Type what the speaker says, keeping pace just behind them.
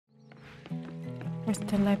Where's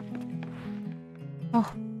the left?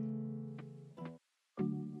 Oh.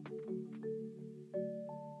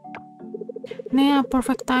 Nia,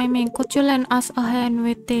 perfect timing. Could you lend us a hand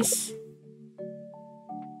with this?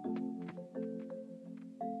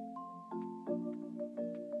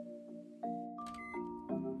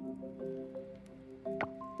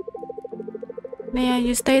 Nia,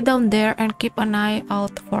 you stay down there and keep an eye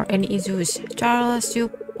out for any issues. Charles, you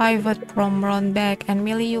pivot from round back, and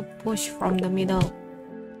Millie, you push from the middle.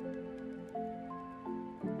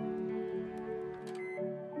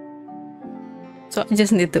 So I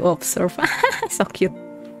just need to observe. So cute.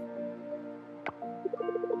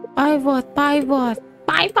 Pivot, pivot,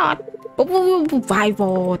 pivot,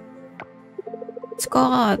 pivot.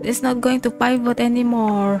 Scott, it's not going to pivot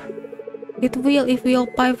anymore. It will if we all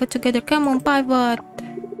pivot together. Come on, pivot.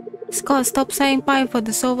 Scott, stop saying pivot.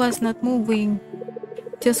 The sofa's not moving.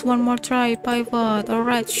 Just one more try, pivot.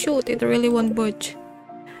 Alright, shoot, it really won't budge.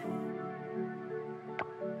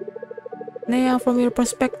 Nea, from your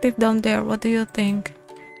perspective down there, what do you think?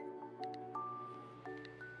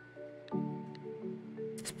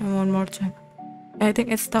 Spend one more time. I think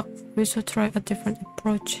it's stuck. We should try a different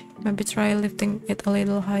approach. Maybe try lifting it a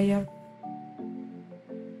little higher.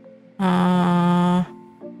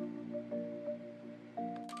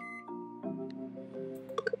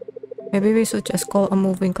 Maybe we should just call a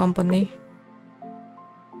moving company.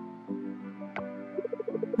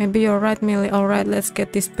 Maybe you're right, Millie. Alright, let's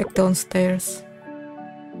get this back downstairs.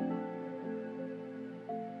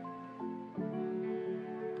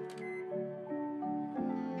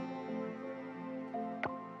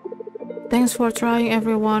 Thanks for trying,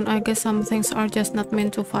 everyone. I guess some things are just not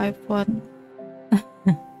meant to pivot.